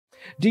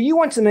Do you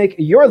want to make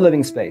your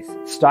living space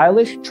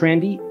stylish,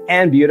 trendy,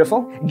 and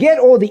beautiful? Get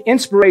all the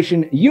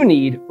inspiration you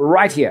need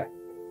right here.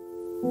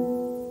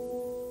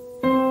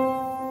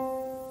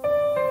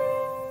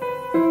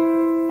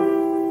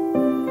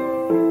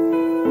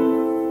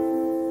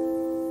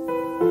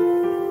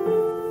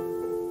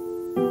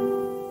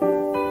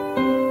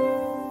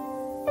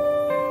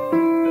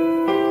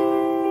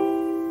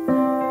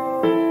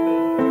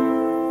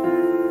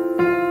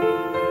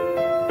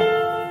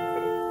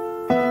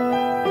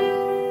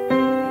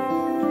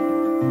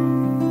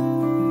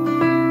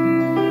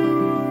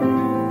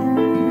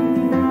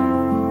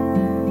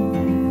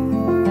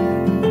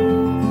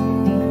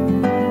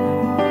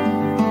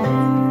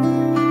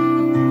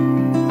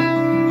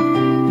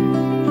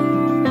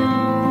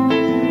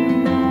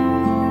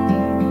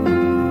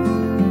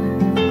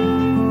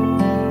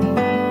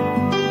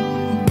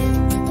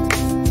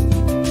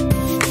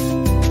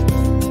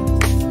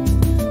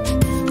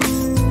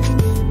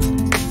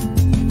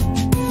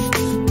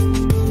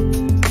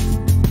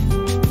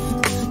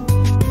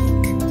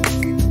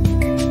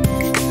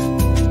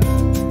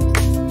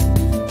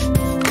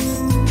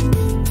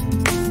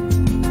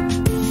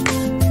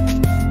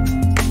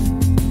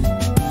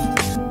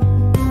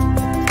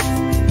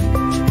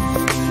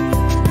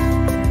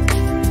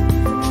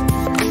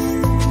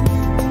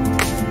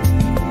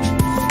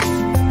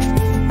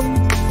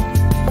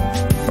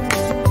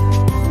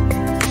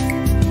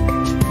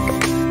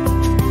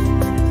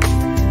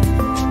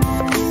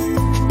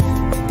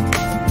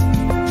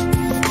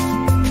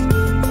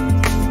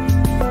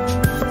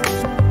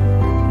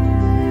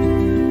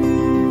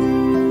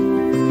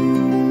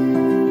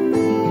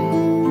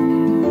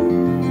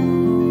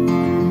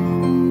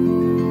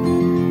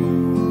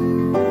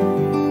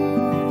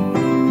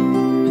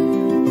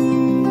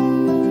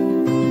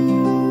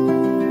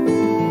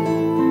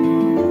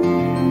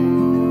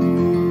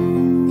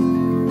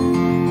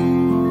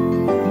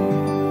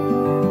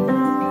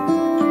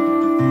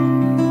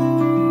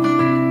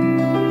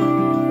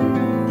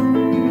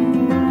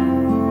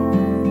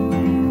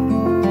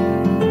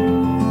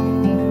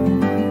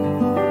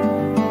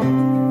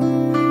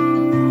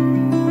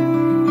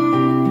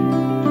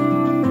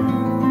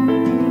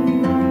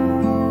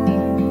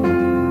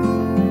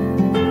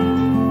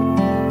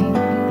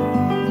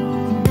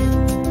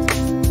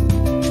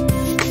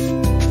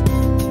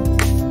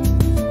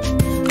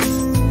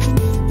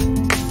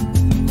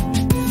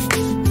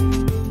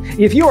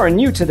 If you are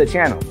new to the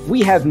channel,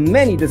 we have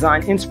many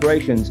design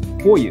inspirations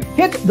for you.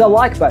 Hit the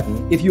like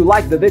button if you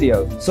like the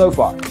video so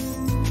far.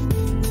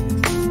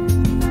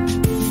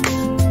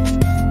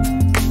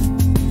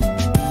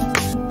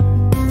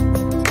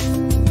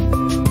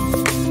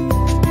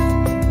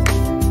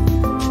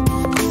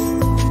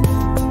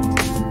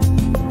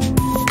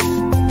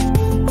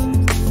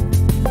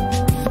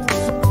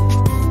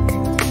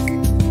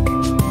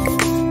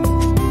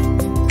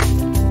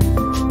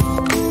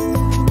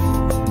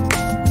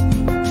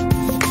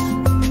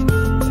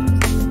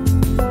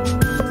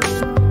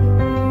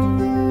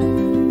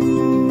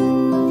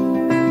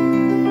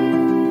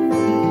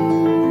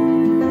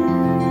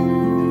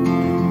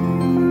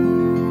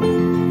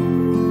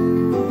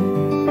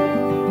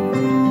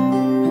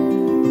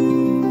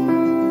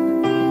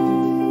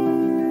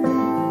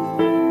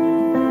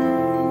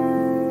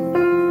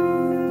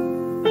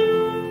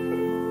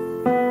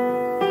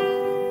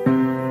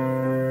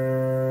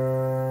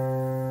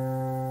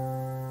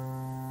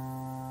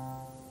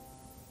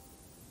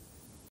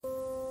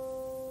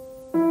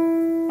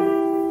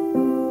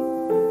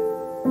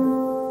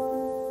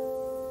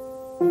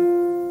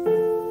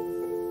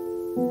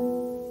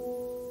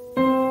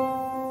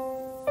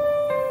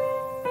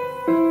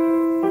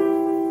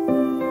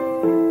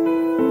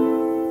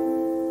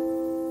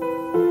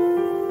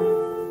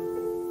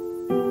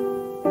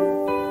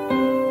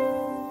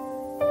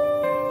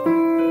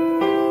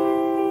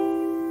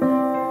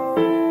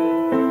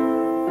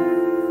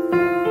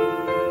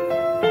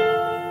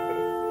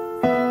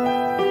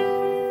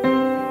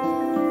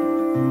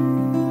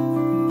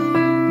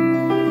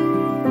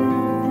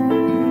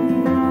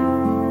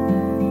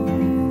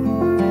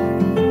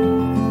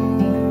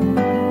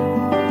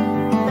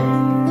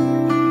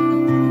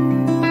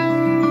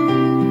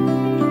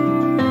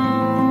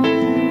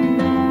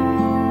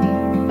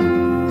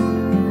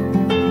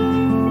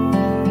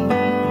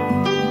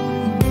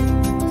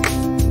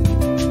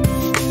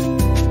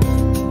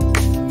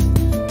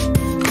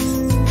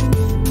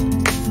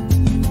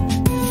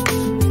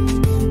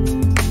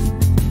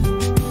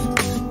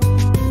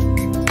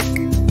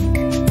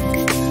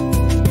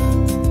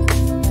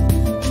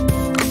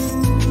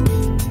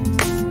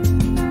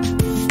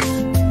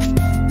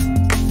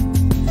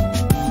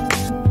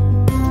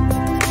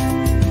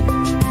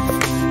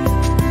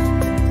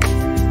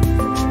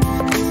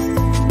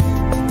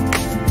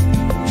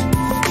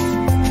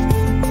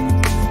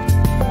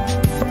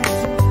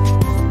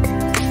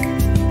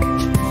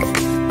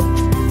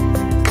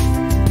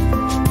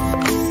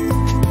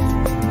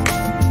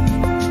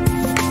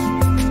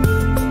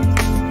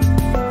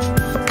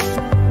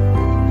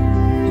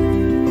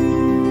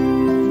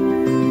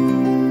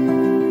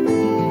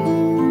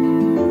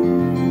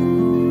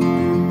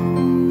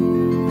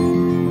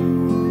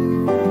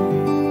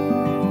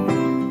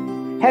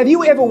 Have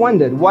you ever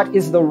wondered what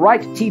is the right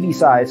TV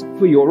size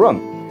for your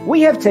room? We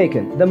have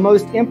taken the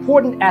most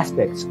important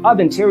aspects of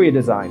interior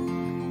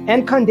design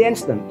and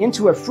condensed them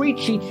into a free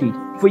cheat sheet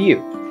for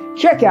you.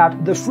 Check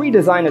out the free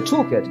designer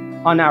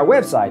toolkit on our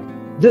website,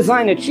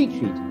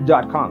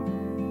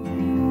 designercheatsheet.com.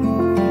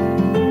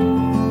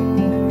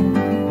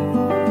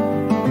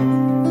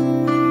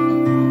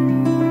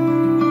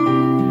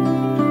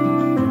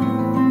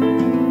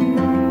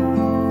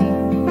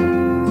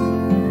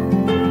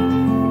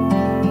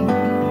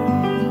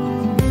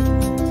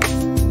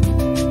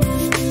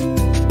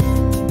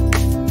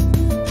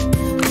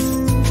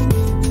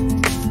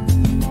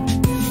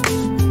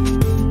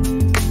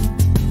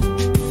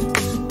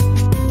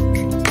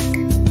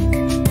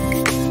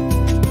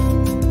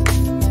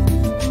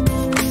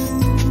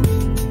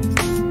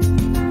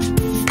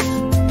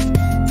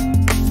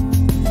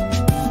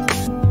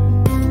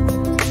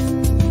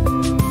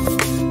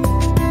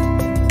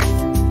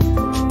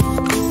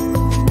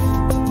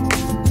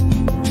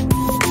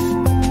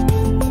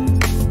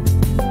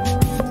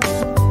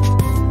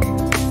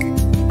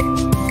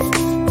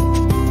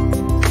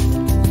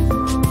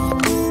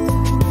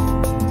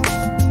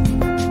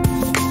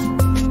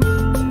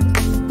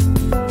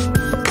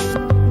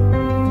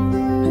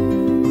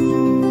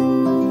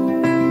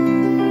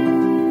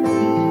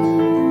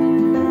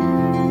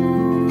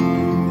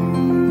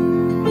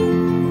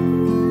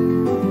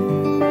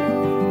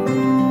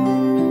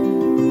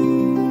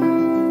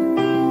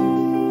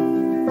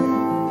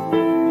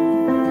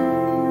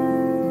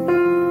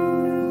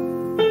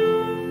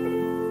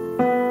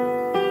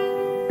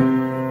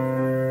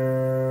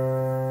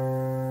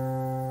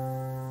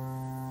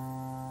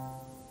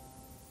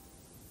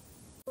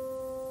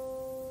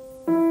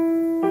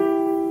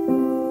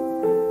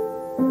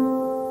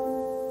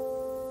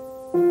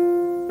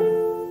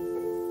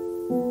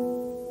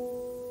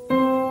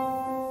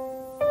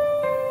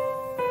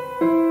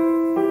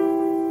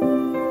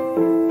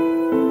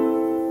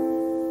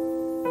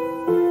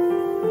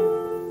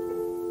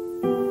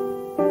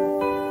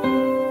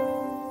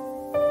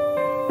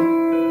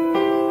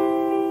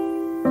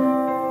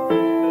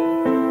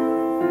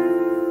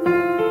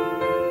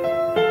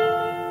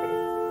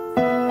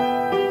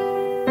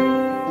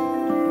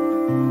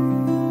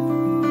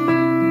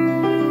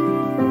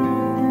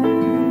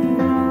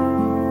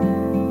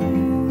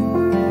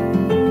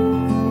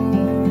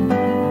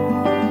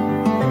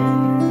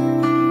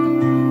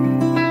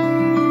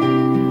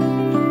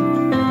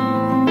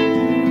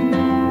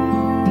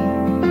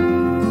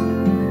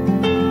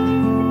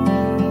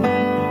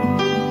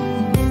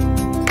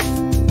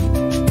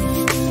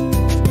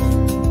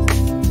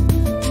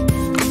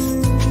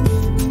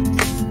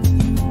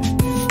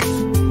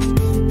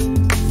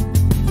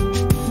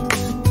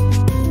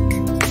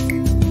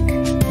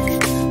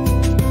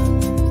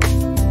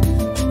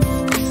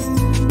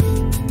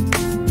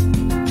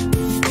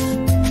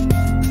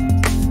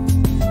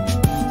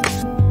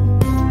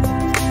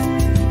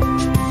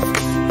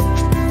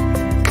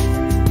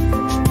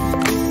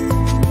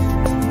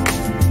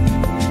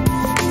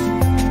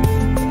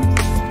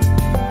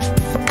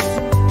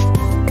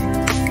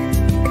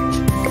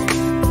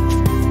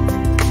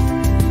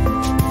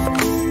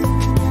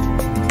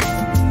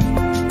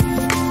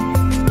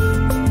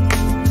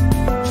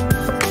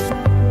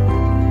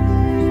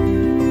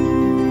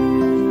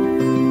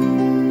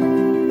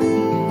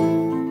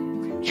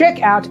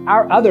 Check out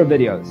our other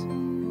videos.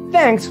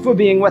 Thanks for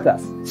being with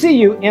us. See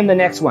you in the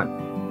next one.